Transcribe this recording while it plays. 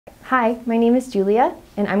Hi, my name is Julia,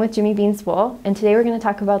 and I'm with Jimmy Bean's Wool, and today we're going to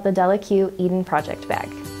talk about the Della Eden Project Bag.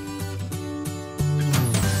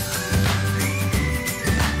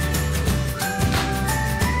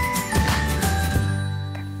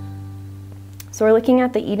 So we're looking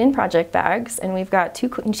at the Eden Project bags, and we've got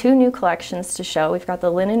two new collections to show. We've got the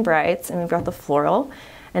linen brights and we've got the floral,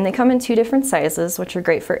 and they come in two different sizes, which are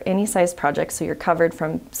great for any size project, so you're covered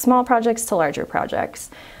from small projects to larger projects.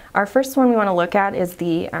 Our first one we want to look at is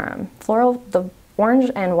the the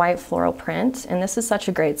orange and white floral print, and this is such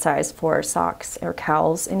a great size for socks or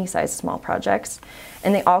cowls, any size small projects.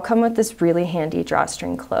 And they all come with this really handy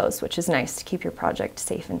drawstring close, which is nice to keep your project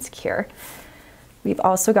safe and secure. We've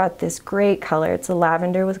also got this great color. It's a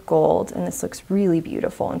lavender with gold, and this looks really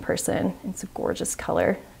beautiful in person. It's a gorgeous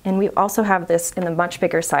color. And we also have this in a much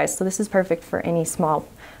bigger size, so this is perfect for any small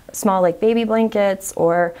like baby blankets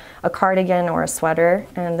or a cardigan or a sweater.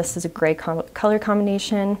 And this is a great color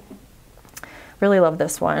combination. Really love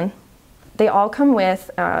this one. They all come with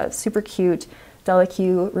super cute Della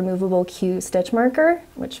removable Q stitch marker,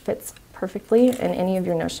 which fits perfectly in any of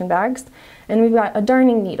your Notion bags. And we've got a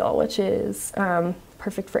darning needle, which is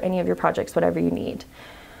perfect for any of your projects, whatever you need.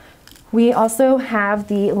 We also have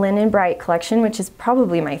the Linen Bright collection, which is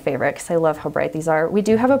probably my favorite because I love how bright these are. We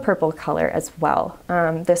do have a purple color as well.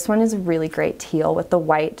 This one is a really great teal with the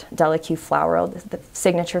white Della flower, the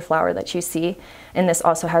signature flower that you see. And this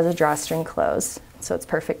also has a drawstring close, so it's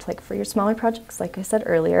perfect like for your smaller projects, like I said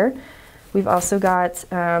earlier. We've also got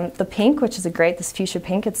the pink, which is this fuchsia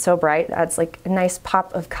pink. It's so bright, it adds like a nice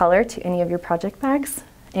pop of color to any of your project bags.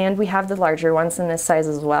 And we have the larger ones in this size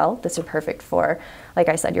as well. These are perfect for, like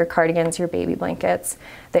I said, your cardigans, your baby blankets.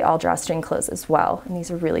 They all drawstring close as well, and these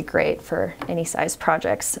are really great for any size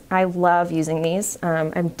projects. I love using these.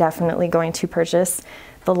 I'm definitely going to purchase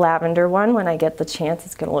the lavender one when I get the chance.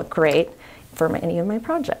 It's gonna look great for any of my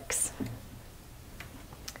projects.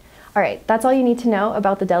 All right, that's all you need to know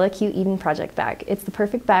about the Della Eden Project Bag. It's the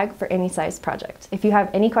perfect bag for any size project. If you have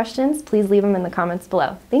any questions, please leave them in the comments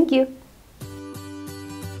below. Thank you.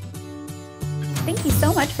 Thank you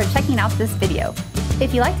so much for checking out this video.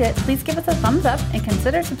 If you liked it, please give us a thumbs up and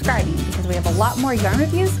consider subscribing because we have a lot more yarn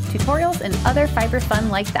reviews, tutorials, and other fiber fun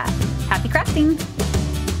like that. Happy crafting!